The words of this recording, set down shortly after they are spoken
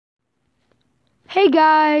Hey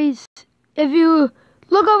guys, if you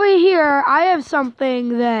look over here, I have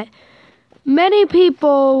something that many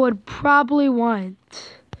people would probably want.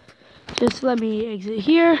 Just let me exit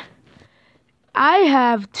here. I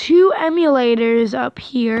have two emulators up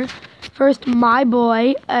here. First, My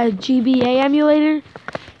Boy, a GBA emulator,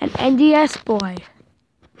 and NDS Boy.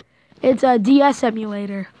 It's a DS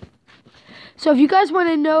emulator. So if you guys want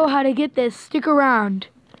to know how to get this, stick around.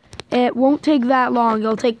 It won't take that long.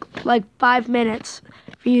 It'll take like 5 minutes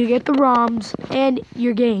for you to get the ROMs and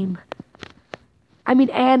your game.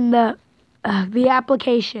 And the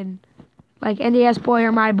application, like NDS Boy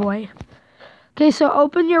or My Boy. Okay, so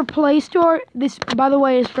open your Play Store. This, by the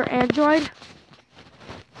way, is for Android.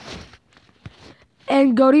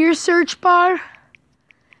 And go to your search bar.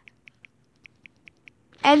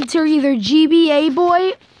 Enter either GBA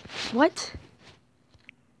Boy. What?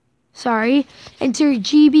 Sorry. Enter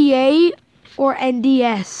GBA or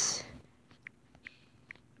NDS.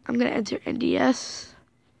 I'm going to enter NDS.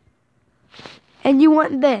 And you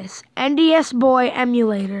want this. NDS Boy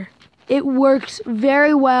emulator. It works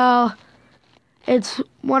very well. It's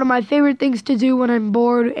one of my favorite things to do when I'm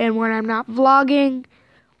bored and when I'm not vlogging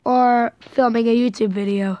or filming a YouTube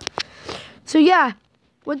video. So yeah,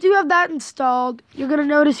 once you have that installed, you're going to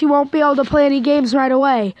notice you won't be able to play any games right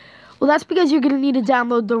away. Well, that's because you're going to need to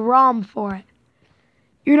download the ROM for it.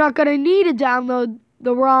 You're not going to need to download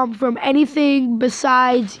the ROM from anything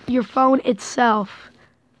besides your phone itself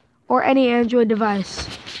or any Android device.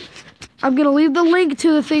 I'm going to leave the link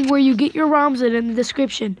to the thing where you get your ROMs in the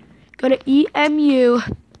description. Go to EMU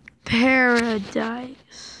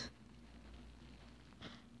Paradise.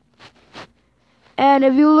 And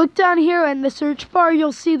if you look down here in the search bar,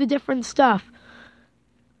 you'll see the different stuff.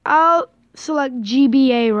 I'll select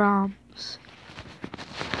GBA ROMs.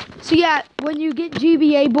 So yeah, when you get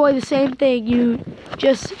GBA Boy, the same thing. You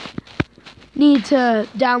just need to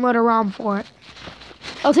download a ROM for it.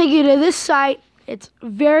 I'll take you to this site. It's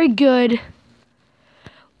very good.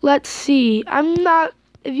 Let's see.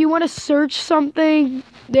 If you want to search something,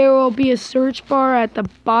 there will be a search bar at the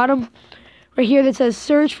bottom right here that says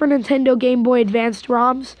search for Nintendo Game Boy Advanced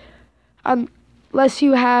ROMs. Unless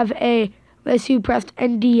you pressed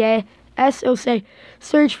NDS, it'll say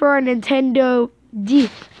search for a Nintendo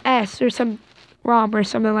DS or some ROM or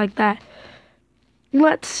something like that.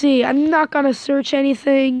 Let's see. I'm not going to search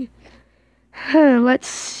anything. Let's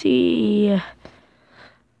see.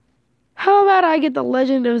 How about I get The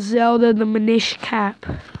Legend of Zelda, the Minish Cap?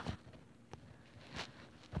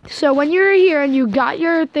 So when you're here and you got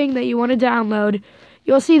your thing that you want to download,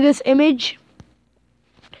 you'll see this image.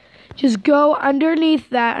 Just go underneath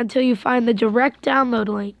that until you find the direct download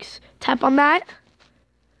links. Tap on that.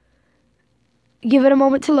 Give it a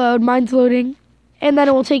moment to load. Mine's loading. And then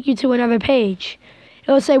it will take you to another page.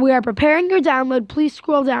 It will say, we are preparing your download. Please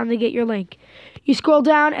scroll down to get your link. You scroll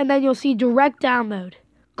down and then you'll see direct download.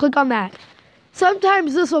 Click on that.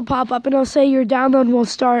 Sometimes this will pop up and it'll say your download will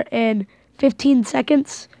start in 15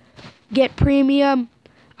 seconds. Get premium.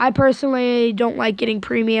 I personally don't like getting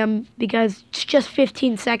premium because it's just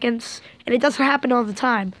 15 seconds and it doesn't happen all the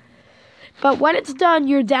time. But when it's done,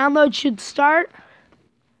 your download should start.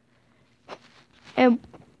 And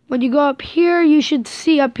when you go up here, you should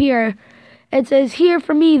see up here, it says here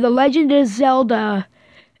for me, The Legend of Zelda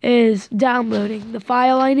is downloading the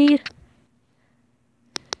file I need.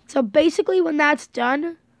 So basically when that's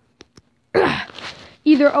done,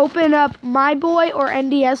 either open up My Boy or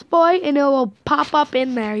NDS Boy and it will pop up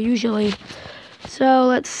in there usually. So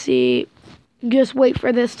let's see. Just wait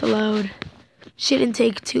for this to load. Shouldn't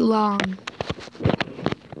take too long.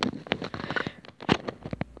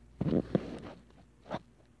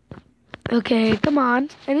 Okay, come on.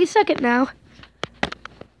 Any second now.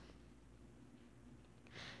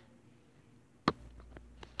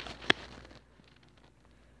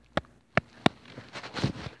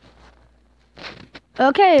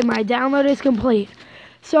 Okay, my download is complete.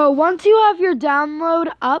 So once you have your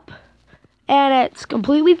download up and it's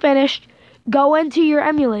completely finished, go into your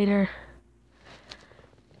emulator.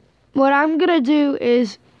 What I'm going to do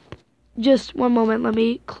is, just one moment, let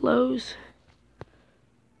me close.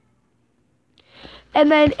 And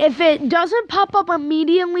then if it doesn't pop up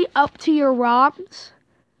immediately up to your ROMs,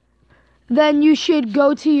 then you should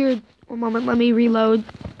go to your, one moment, let me reload.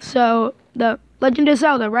 So the Legend of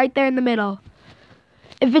Zelda right there in the middle.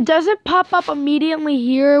 If it doesn't pop up immediately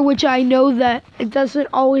here, which I know that it doesn't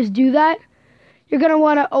always do that, you're going to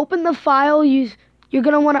want to open the file. You're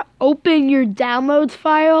going to want to open your downloads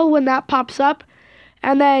file when that pops up.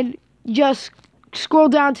 And then just scroll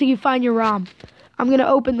down till you find your ROM. I'm going to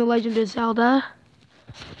open The Legend of Zelda.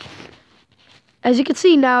 As you can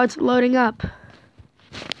see now, it's loading up.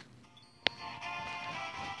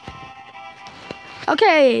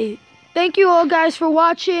 Okay, thank you all guys for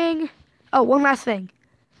watching. Oh, one last thing.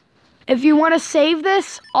 If you want to save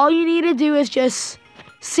this, all you need to do is just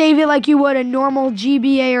save it like you would a normal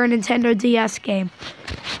GBA or a Nintendo DS game.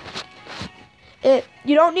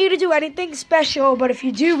 You don't need to do anything special, but if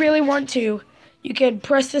you do really want to, you can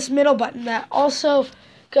press this middle button that also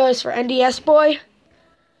goes for NDS Boy,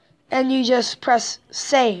 and you just press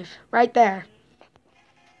save right there.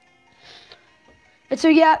 And so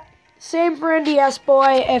yeah, same for NDS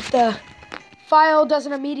Boy. If the file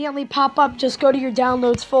doesn't immediately pop up, just go to your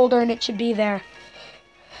downloads folder and it should be there.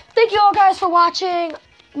 Thank you all guys for watching.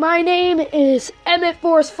 My name is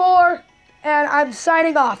Emmet4, and I'm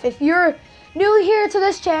signing off. If you're new here to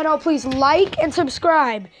this channel, please like and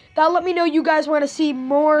subscribe. That'll let me know you guys want to see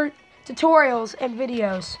more tutorials and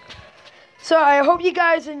videos. So I hope you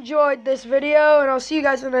guys enjoyed this video, and I'll see you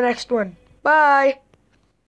guys in the next one. Bye!